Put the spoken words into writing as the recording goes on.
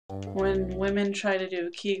When women try to do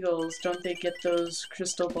Kegels, don't they get those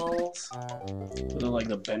crystal balls? Is it like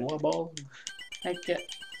the Benoit ball? Is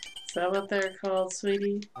that what they're called,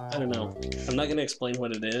 sweetie? I don't know. I'm not gonna explain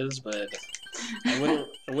what it is, but I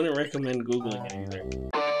wouldn't recommend Googling it either.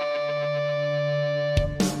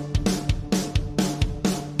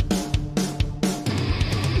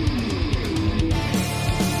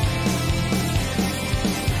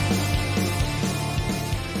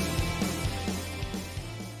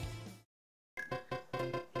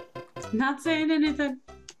 Not saying anything.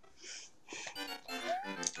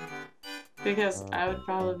 Because I would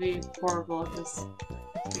probably be horrible at this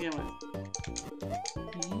to begin with.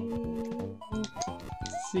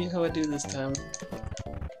 See how I do this time.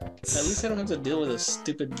 At least I don't have to deal with a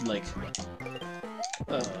stupid, like, what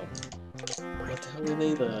the hell were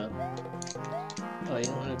they? Oh, you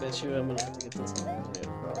know what? I bet you I'm gonna have to get this one. Right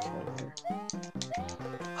here.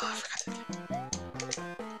 Oh, I forgot to get.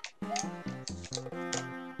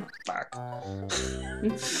 Fuck.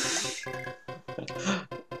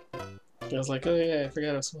 I was like, oh yeah, I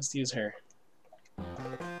forgot I was supposed to use her.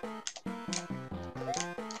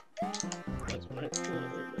 That's right.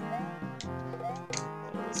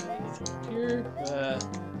 Is there anything up here?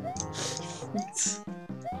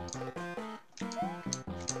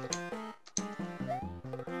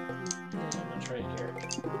 I'm gonna try it here.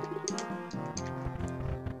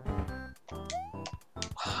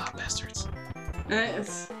 Ah, bastards.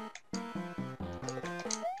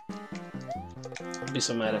 I'd be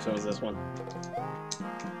so mad if it was this one.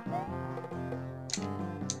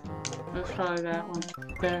 It's probably that one.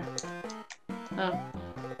 There. Oh.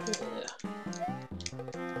 Yeah.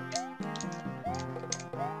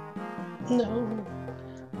 No.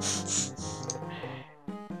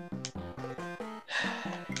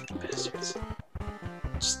 Bastards.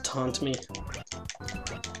 Just taunt me.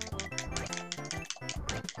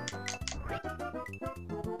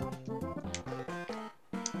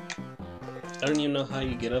 I don't even know how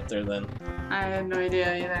you get up there then. I had no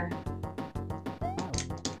idea either.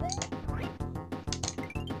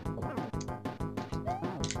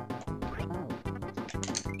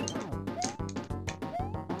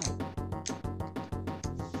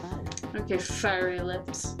 Okay, fiery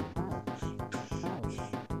lips.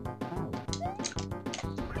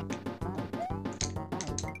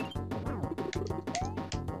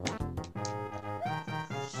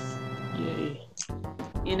 Yay.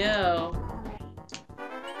 You know,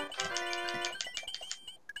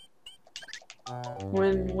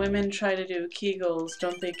 when women try to do Kegels,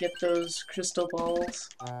 don't they get those crystal balls?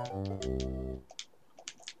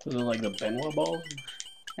 Is it like the Benoit ball?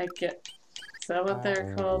 Is that what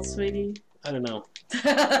they're called, sweetie? I don't know.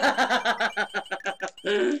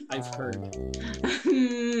 I've heard.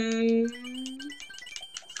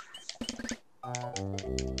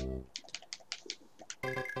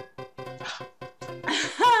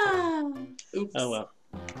 Oops. Oh well.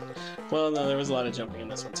 Well, no, there was a lot of jumping in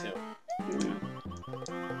this one too.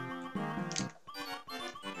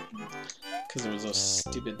 Because there was those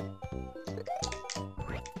stupid...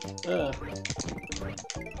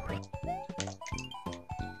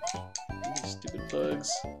 These stupid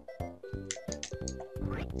bugs.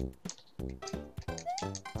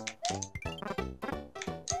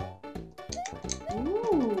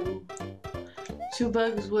 Ooh. 2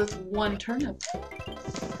 bugs with 1 turnip.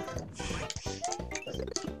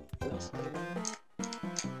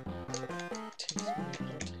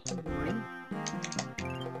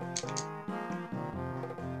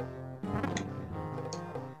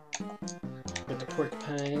 With the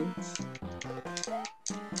porcupines.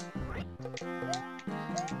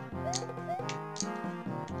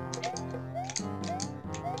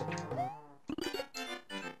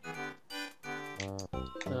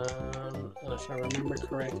 And if I remember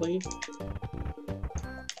correctly,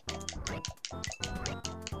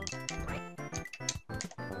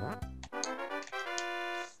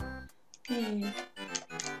 Hey.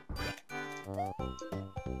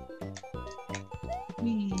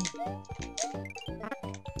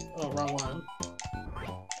 oh, wrong one.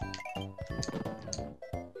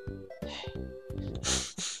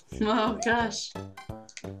 Oh gosh.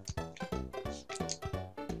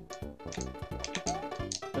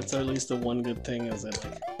 That's at least the one good thing is that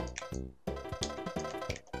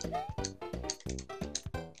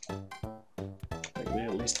like we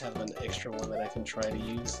at least have an extra one that I can try to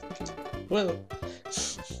use. Well,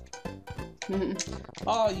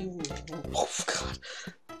 oh you! Oh God!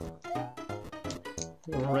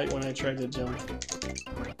 Right when I tried to jump.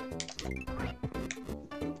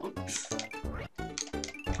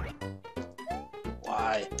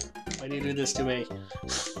 Why? Why do you do this to me?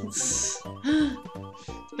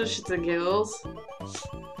 For shits and giggles.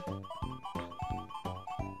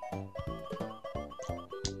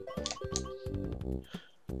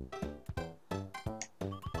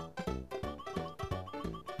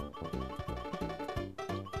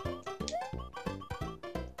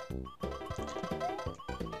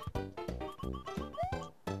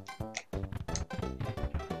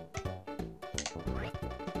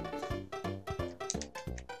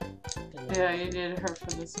 Yeah, you needed her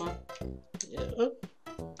for this one. Yeah. Oh.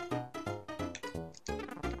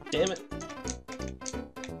 Damn it.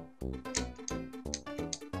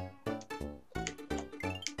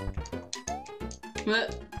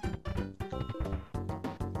 What?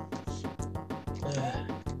 And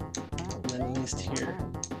then at least here.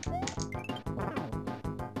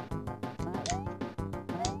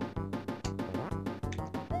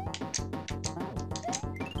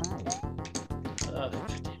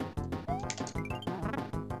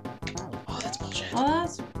 Oh, that's bullshit. Oh,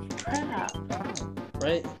 that's crap.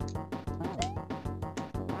 Right?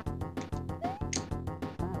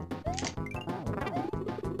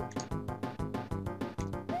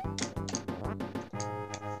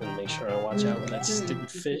 And make sure I watch out for that stupid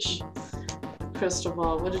fish. Crystal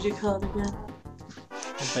ball. What did you call it again?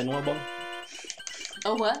 A Benoit ball?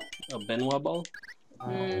 Oh, what? A Benoit ball?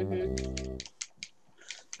 Mm-hmm.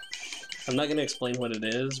 I'm not gonna explain what it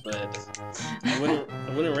is, but I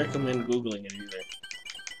wouldn't recommend Googling it either.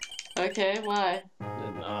 Okay, why?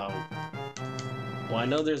 And, well, I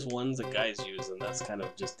know there's ones that guys use, and that's kind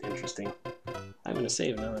of just interesting. I'm gonna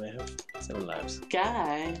save now that I have 7 lives.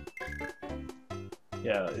 Guy.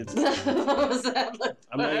 Yeah, it's. What was that?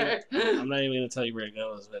 I'm not even gonna tell you where it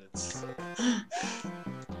goes, but it's.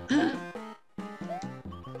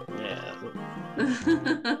 Yeah.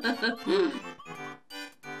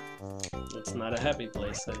 It's not a happy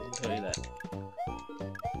place, I can tell you that.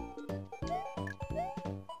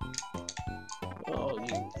 Oh,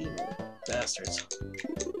 you evil bastards.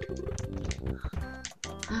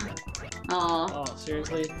 Aw. Oh,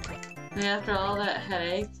 seriously? And after all that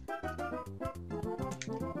headache.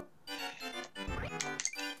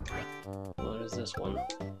 Well, there's this one.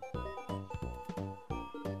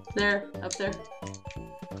 There, up there.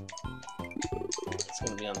 It's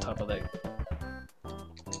gonna be on top of that.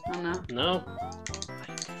 Oh no. No?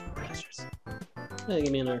 Bastards. Yeah,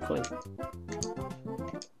 give me another coin.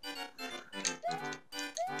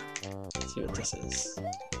 Let's see what this is.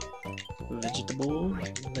 Vegetable.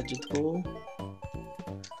 Vegetable.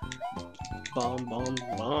 Bomb, bomb,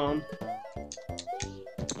 bomb.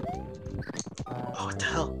 Oh, what the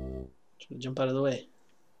hell? Trying to jump out of the way.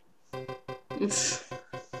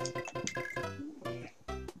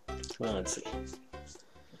 Well, let's see.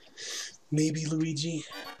 Maybe Luigi.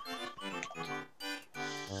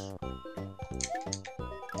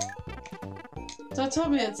 Don't tell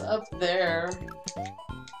me it's up there.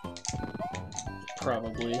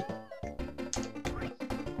 Probably.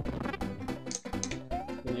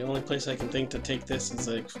 The only place I can think to take this is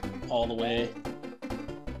like all the way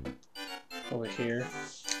over here.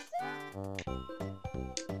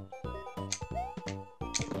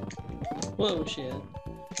 Whoa, shit.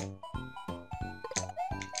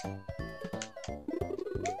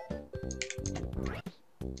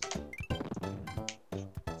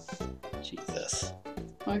 Jesus.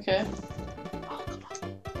 Okay. Oh, come on.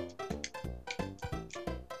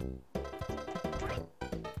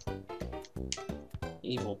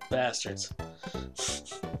 Evil bastards.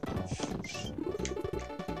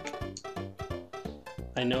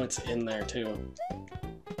 I know it's in there too.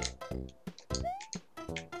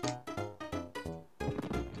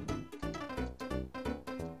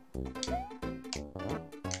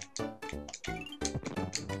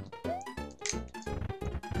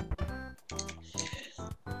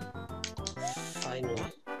 Finally.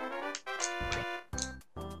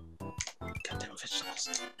 Goddamn vegetables.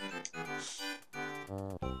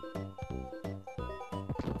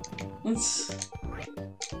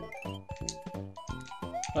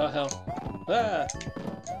 Oh hell. Ah!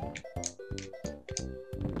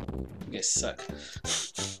 You guys suck.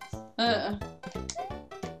 Okay.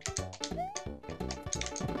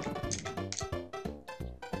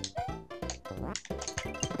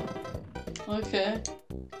 Okay.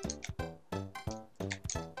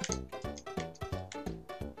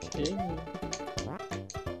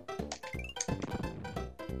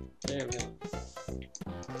 There we go.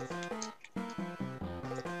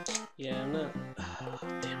 Yeah, I'm not. Oh,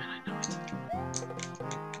 damn it, I know it.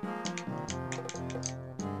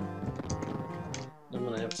 I'm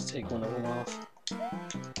gonna have to take one of them off.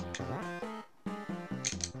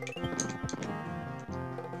 Maybe not.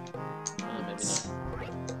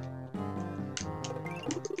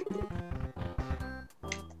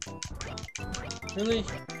 Really? You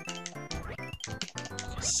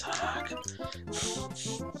suck.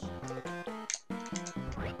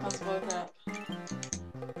 Let's woke up.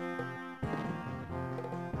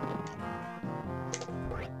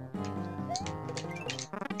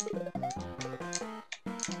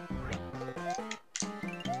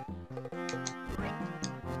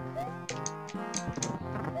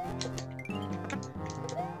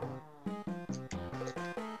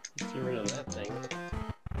 Get rid of that thing.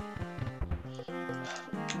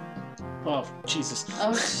 Oh, Jesus.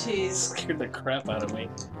 Oh, jeez. Scared the crap out of me.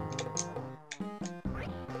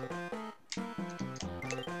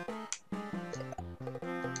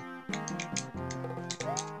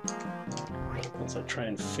 Once I try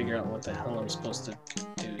and figure out what the hell I'm supposed to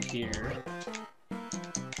do here.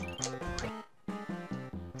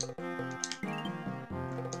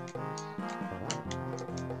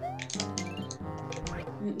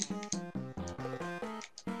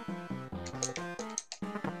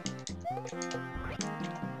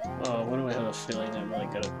 Oh, why do I have a feeling I'm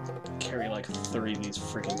like gonna carry like 3 of these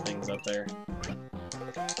freaking things up there?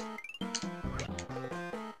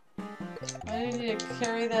 Why do you need to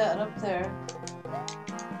carry that up there?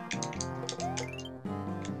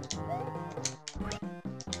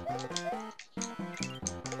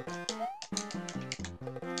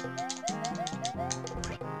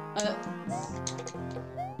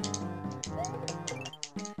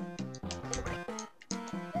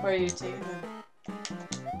 Where are you taking them?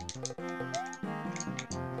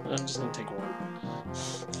 I'm just gonna take one.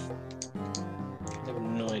 I have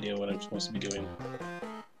no idea what I'm supposed to be doing.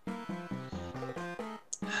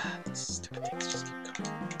 These stupid things just keep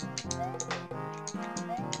coming.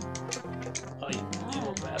 Oh, you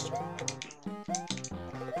evil bastard.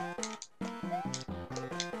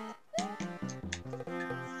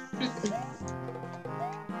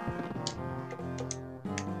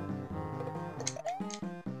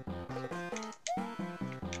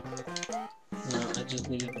 No, I just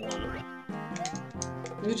needed one.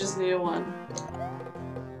 You just need one.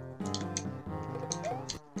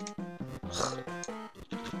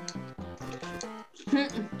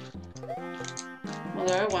 Well,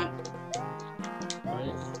 there I went.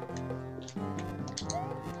 Right?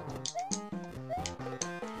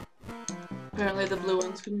 Apparently the blue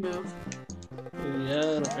ones can move.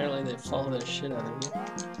 Yeah, and apparently they follow the shit out of you.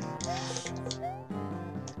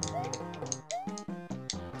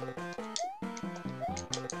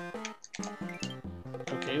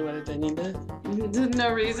 Okay, why did I need that?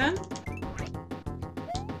 No reason? What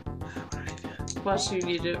did I do? Why should you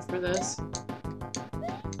need it for this?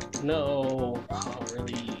 No! Oh,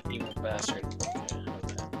 really evil bastard. Okay,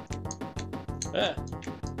 how's that? Ah!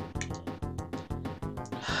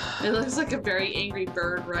 It looks like a very angry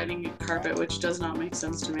bird riding a carpet, which does not make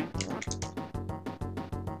sense to me.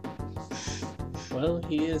 Well,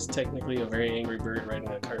 he is technically a very angry bird riding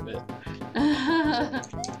a carpet.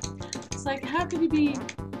 It's like, how can you be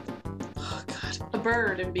Oh, God. a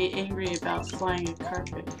bird and be angry about flying a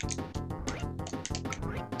carpet?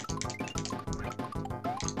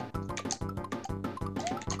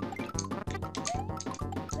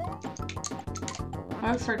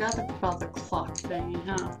 I forgot about the clock thing,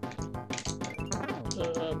 huh?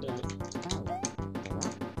 Damn it.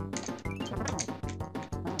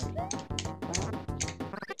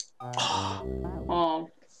 Oh,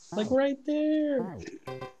 Like right there!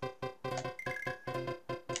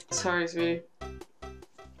 sorry, sweetie.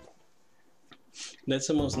 That's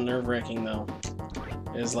the most nerve-wracking though.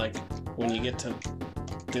 Is like when you get to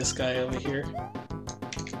this guy over here.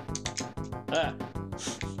 Ah!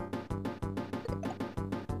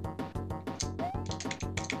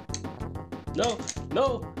 No!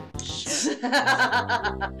 No! Shit!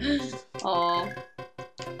 Oh.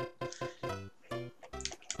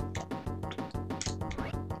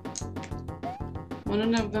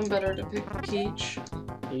 Wouldn't it have been better to pick Peach?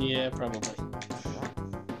 Yeah, probably.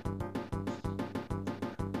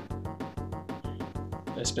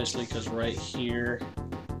 Especially because right here,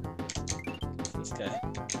 this guy.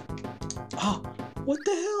 Oh, what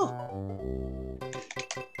the hell?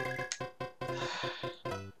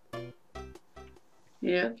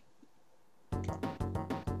 Yeah.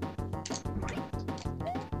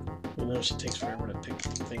 You know, she takes forever to pick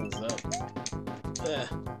things up. Ah.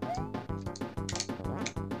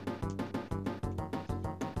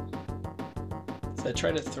 So I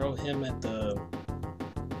try to throw him at the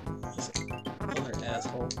other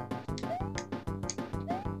asshole.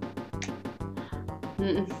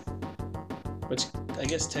 Mm-mm. Which I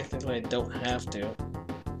guess technically I don't have to.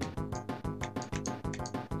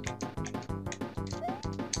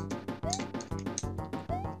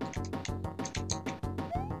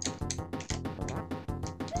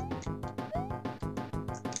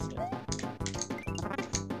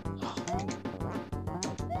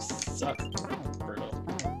 Zuck. Bruno.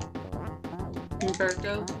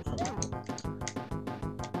 Umberto.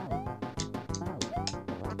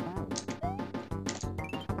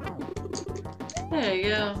 There you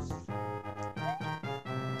go.